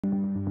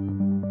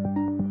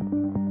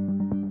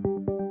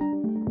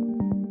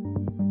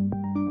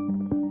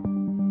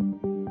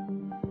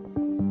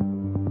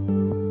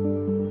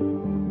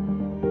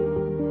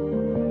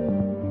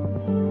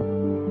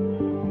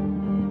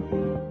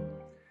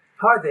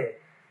Hi there,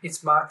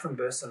 it's Mark from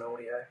Burson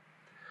Audio.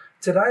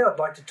 Today I'd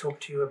like to talk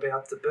to you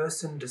about the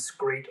Burson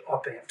Discrete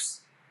Opamps.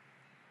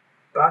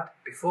 But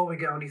before we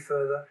go any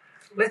further,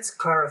 let's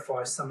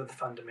clarify some of the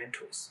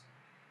fundamentals.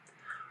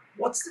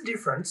 What's the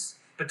difference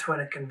between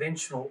a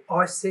conventional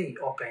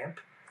IC op-amp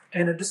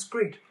and a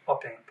discrete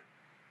op-amp?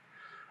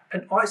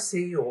 An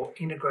IC or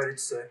integrated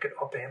circuit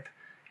op-amp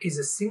is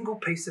a single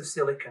piece of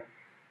silicon.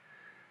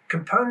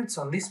 Components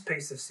on this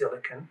piece of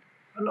silicon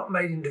are not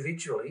made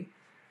individually,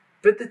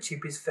 but the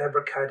chip is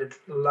fabricated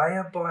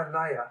layer by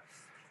layer,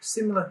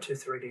 similar to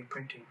 3D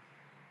printing.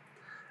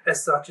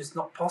 As such, it's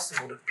not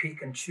possible to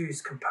pick and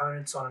choose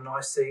components on an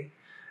IC,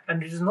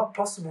 and it is not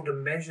possible to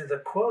measure the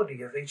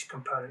quality of each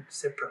component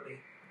separately.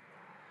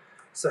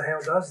 So how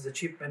does the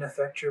chip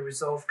manufacturer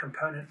resolve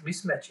component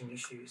mismatching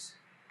issues?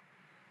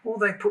 Well,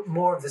 they put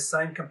more of the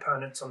same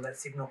components on that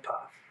signal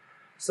path,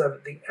 so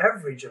that the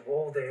average of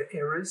all their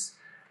errors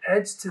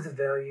adds to the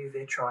value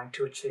they're trying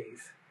to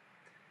achieve.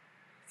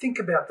 Think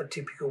about the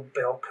typical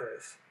bell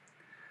curve.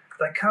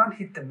 They can't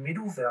hit the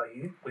middle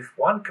value with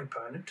one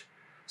component,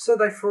 so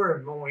they throw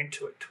more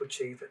into it to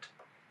achieve it.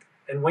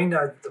 And we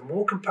know that the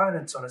more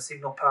components on a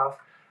signal path,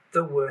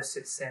 the worse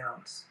it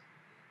sounds.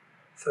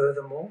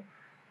 Furthermore,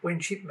 when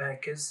chip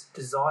makers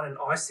design an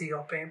IC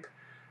op-amp,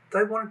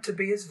 they want it to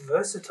be as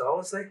versatile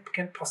as they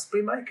can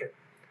possibly make it.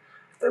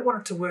 They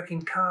want it to work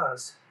in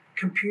cars,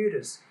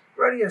 computers,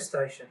 radio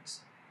stations.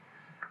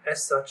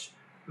 As such,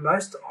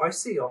 most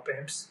IC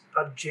op-amps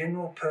are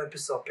general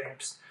purpose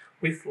op-amps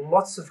with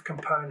lots of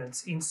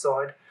components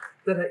inside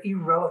that are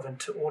irrelevant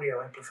to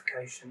audio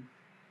amplification.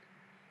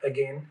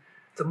 Again,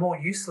 the more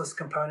useless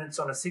components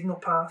on a signal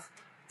path,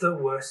 the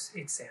worse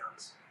it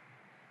sounds.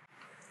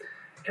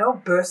 Our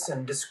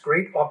Burson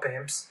discrete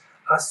op-amps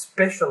are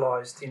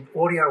specialised in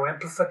audio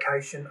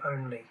amplification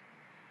only.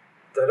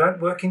 They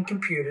don't work in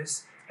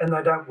computers and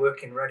they don't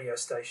work in radio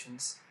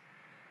stations.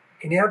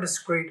 In our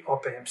discrete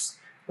op-amps,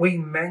 we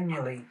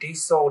manually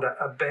desolder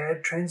a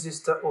bad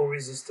transistor or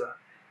resistor,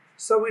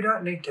 so we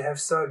don't need to have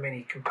so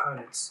many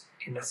components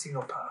in a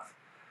signal path.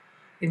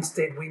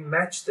 Instead, we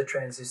match the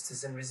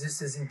transistors and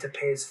resistors into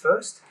pairs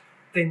first,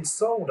 then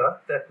solder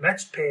that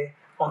matched pair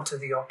onto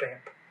the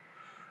op-amp.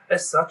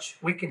 As such,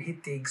 we can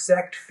hit the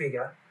exact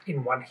figure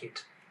in one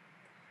hit.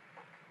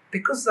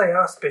 Because they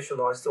are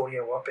specialised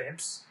audio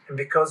op-amps, and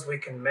because we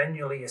can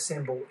manually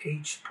assemble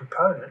each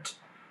component,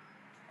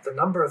 the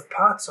number of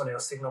parts on our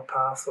signal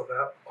path of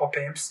our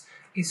op-amps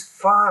is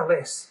far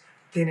less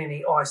than any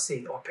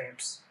IC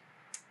op-amps.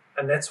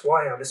 And that's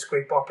why our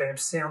discrete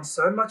op-amps sound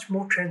so much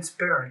more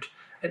transparent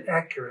and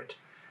accurate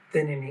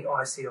than any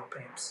IC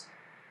op-amps.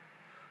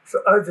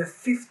 For over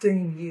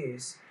 15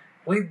 years,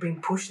 we've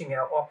been pushing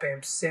our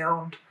op-amp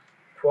sound,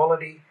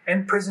 quality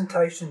and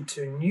presentation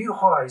to new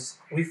highs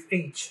with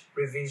each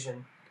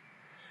revision.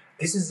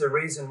 This is the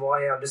reason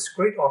why our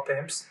discrete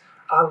op-amps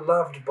are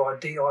loved by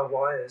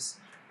DIYers,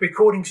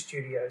 recording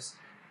studios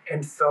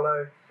and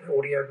fellow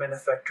audio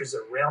manufacturers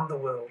around the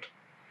world.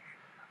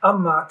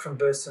 I'm Mark from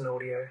Burson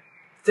Audio.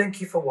 Thank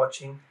you for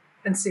watching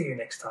and see you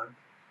next time.